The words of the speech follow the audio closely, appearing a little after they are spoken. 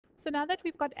So now that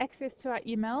we've got access to our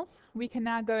emails, we can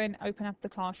now go and open up the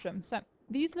classroom. So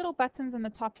these little buttons on the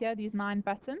top here, these 9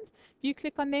 buttons, if you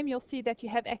click on them, you'll see that you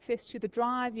have access to the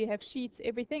drive, you have sheets,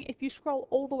 everything. If you scroll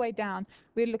all the way down,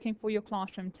 we're looking for your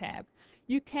classroom tab.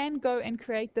 You can go and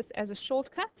create this as a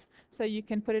shortcut, so you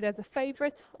can put it as a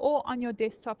favorite, or on your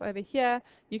desktop over here,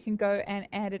 you can go and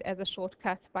add it as a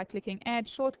shortcut by clicking Add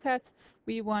Shortcut.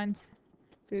 We want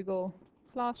Google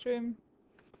Classroom,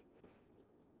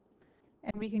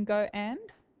 and we can go and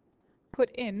put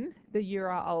in the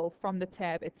URL from the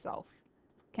tab itself.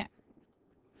 Okay.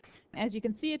 As you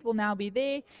can see, it will now be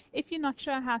there. If you're not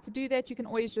sure how to do that, you can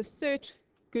always just search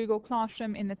Google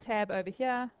Classroom in the tab over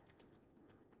here.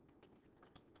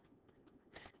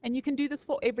 And you can do this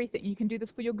for everything. You can do this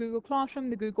for your Google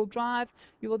Classroom, the Google Drive.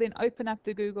 You will then open up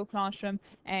the Google Classroom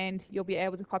and you'll be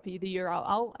able to copy the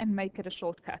URL and make it a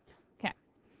shortcut. Okay.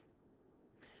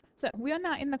 So we are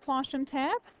now in the Classroom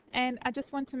tab, and I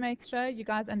just want to make sure you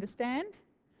guys understand.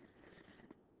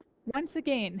 Once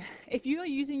again, if you are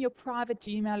using your private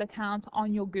Gmail account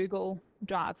on your Google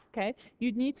Drive, okay,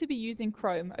 you'd need to be using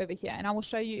Chrome over here, and I will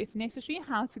show you, if necessary,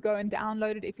 how to go and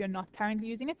download it if you're not currently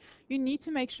using it. You need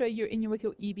to make sure you're in with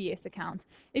your EBS account.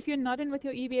 If you're not in with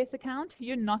your EBS account,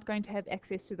 you're not going to have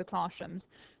access to the classrooms.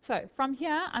 So from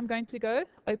here, I'm going to go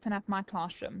open up my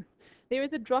classroom. There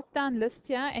is a drop-down list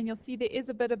here, and you'll see there is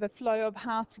a bit of a flow of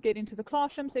how to get into the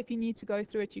classroom, so if you need to go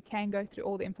through it, you can go through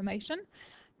all the information.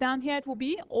 Down here it will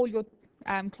be all your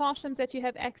classrooms that you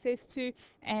have access to,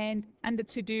 and under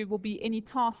to do will be any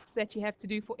tasks that you have to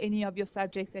do for any of your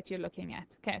subjects that you're looking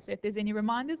at. Okay, so if there's any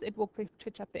reminders, it will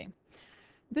pitch up there.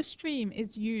 The stream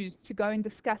is used to go and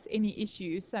discuss any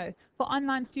issues. So for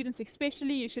online students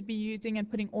especially, you should be using and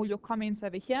putting all your comments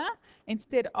over here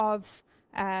instead of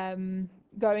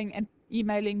going and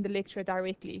emailing the lecturer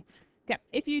directly. Okay.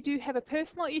 If you do have a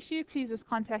personal issue, please just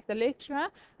contact the lecturer,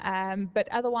 but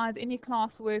otherwise any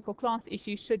classwork or class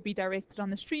issue should be directed on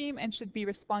the stream and should be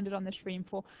responded on the stream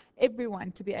for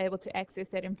everyone to be able to access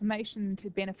that information and to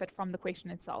benefit from the question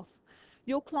itself.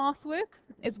 Your classwork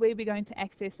is where we're going to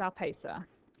access our PACER.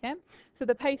 Okay? So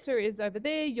the PACER is over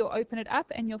there. You'll open it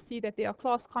up and you'll see that there are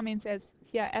class comments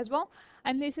here as well.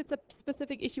 Unless it's a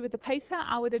specific issue with the PACER,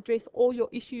 I would address all your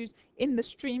issues in the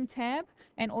stream tab,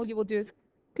 and all you will do is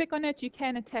click on it. You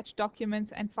can attach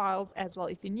documents and files as well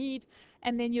if you need,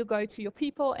 and then you'll go to your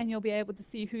people and you'll be able to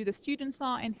see who the students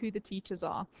are and who the teachers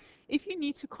are. If you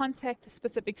need to contact a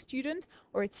specific student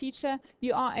or a teacher,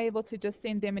 you are able to just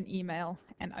send them an email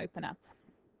and open up.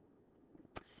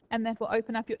 And that will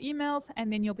open up your emails,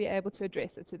 and then you'll be able to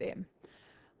address it to them.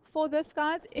 For this,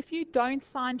 guys, if you don't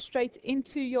sign straight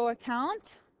into your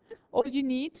account, all you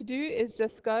need to do is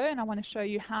just go, and I want to show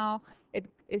you how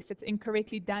if it's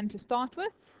incorrectly done to start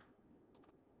with.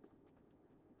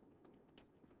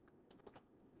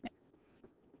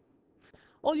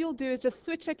 All you'll do is just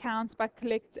switch accounts by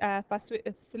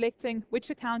selecting which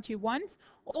account you want,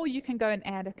 or you can go and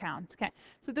add account. Okay,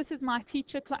 so this is my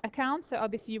teacher account, so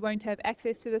obviously you won't have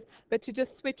access to this, but to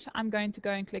just switch, I'm going to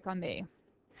go and click on there.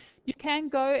 You can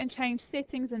go and change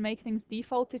settings and make things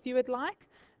default if you would like,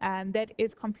 and that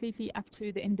is completely up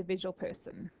to the individual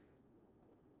person.